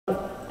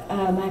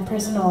my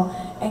personal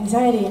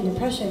anxiety and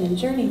depression and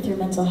journey through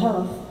mental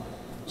health,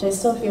 which I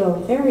still feel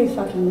very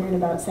fucking weird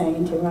about saying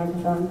into a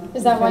microphone.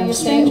 Is that why you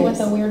say it with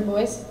a weird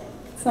voice?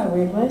 It's not a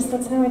weird voice,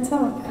 that's how I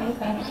talk.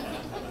 Okay.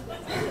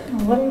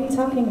 What are you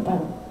talking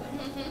about?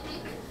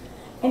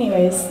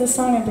 Anyways, this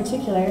song in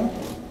particular,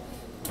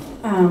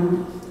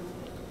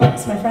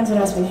 so my friends would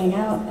ask me to hang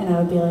out, and I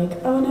would be like,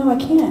 oh no, I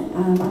can't.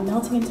 I'm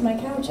melting into my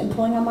couch and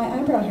pulling on my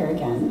eyebrow hair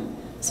again.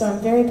 So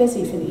I'm very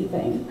busy for the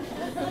evening.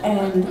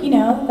 And, you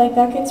know, like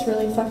that gets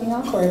really fucking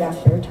awkward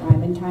after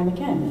time and time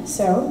again.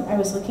 So I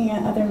was looking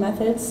at other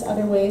methods,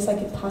 other ways I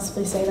could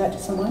possibly say that to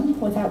someone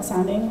without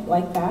sounding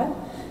like that.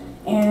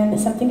 And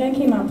something I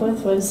came up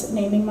with was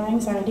naming my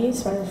anxiety,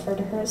 so I refer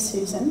to her as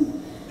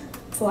Susan.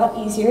 It's a lot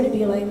easier to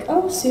be like,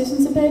 oh,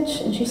 Susan's a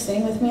bitch, and she's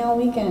staying with me all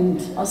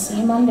weekend. I'll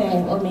see you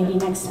Monday, or maybe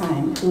next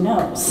time, who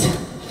knows?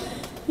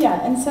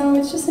 Yeah, and so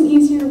it's just an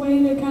easier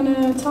way to kind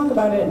of talk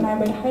about it, and I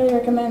would highly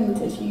recommend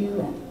if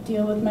you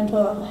deal with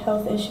mental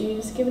health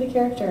issues, give it a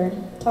character.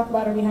 Talk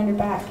about her behind her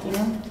back, you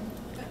know?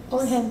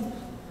 Or him.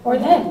 Or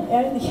them.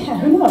 Yeah,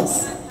 who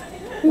knows?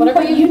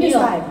 Whatever you feel.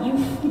 Decide.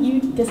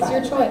 You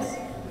decide. It's your choice.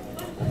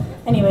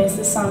 Anyways,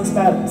 this song's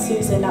about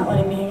Susan not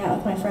letting me hang out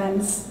with my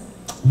friends.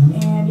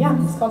 And yeah,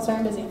 it's called Sorry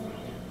I'm Busy.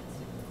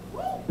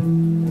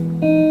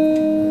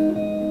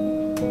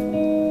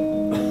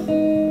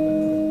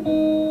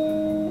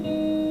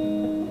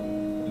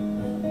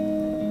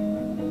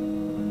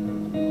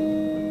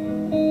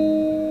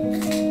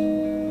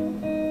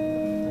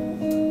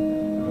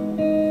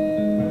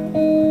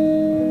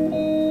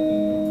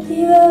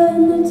 You are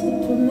in the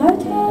tip of my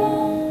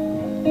tongue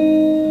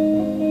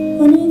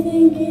when I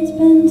think it's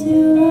been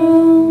too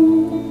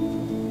long.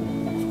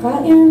 I've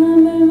got your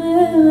number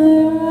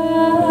memorized.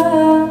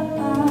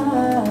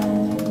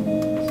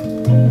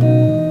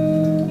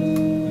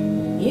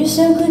 You're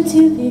so good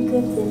to pick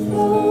up the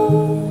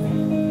phone,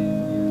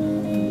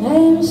 and I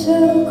am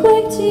so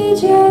quick to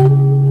joke.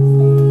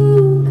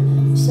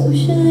 I'm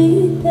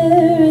socially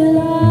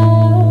paralyzed.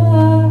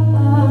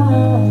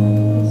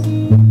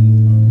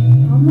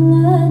 On the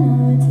line,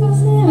 now it's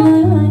all in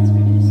my mind's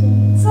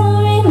producing.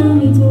 Sorry, no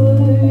need to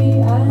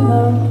worry, I'm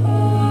okay.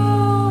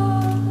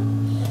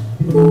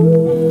 Ooh,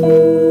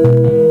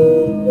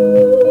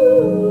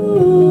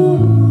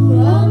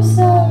 I'm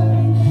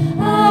sorry,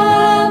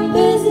 I'm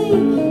busy.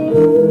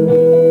 Ooh,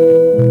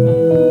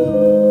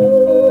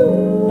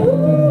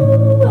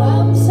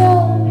 I'm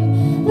sorry,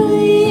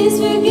 please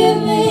forgive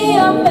me.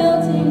 I'm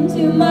melting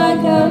to my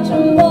couch,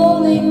 I'm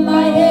holding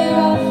my hair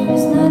out.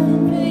 There's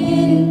nothing for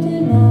you to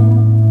do now.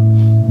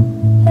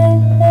 Hey,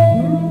 hey.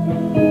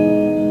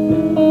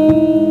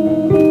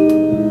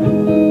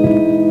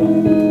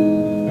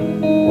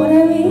 What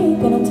are we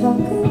gonna talk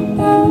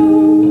about?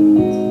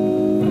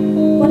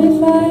 What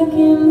if I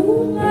can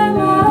move my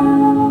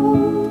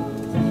mouth?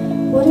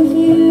 What if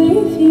you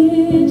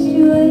refuse to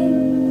wait,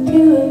 to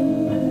wait,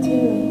 to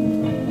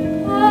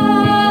wait? Oh,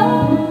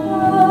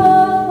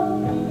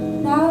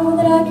 now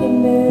that I can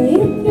barely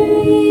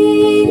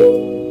breathe,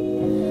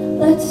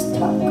 let's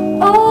talk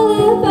all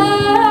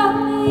about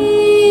me.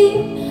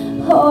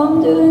 Oh, I'm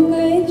doing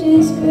great,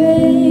 just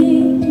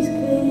great, just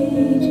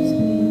great, just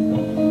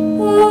great.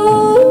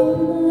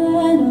 Oh, I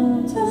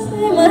know it's all in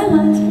my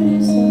mind's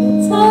producing.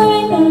 It's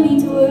alright, no need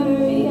to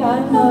worry, I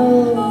know.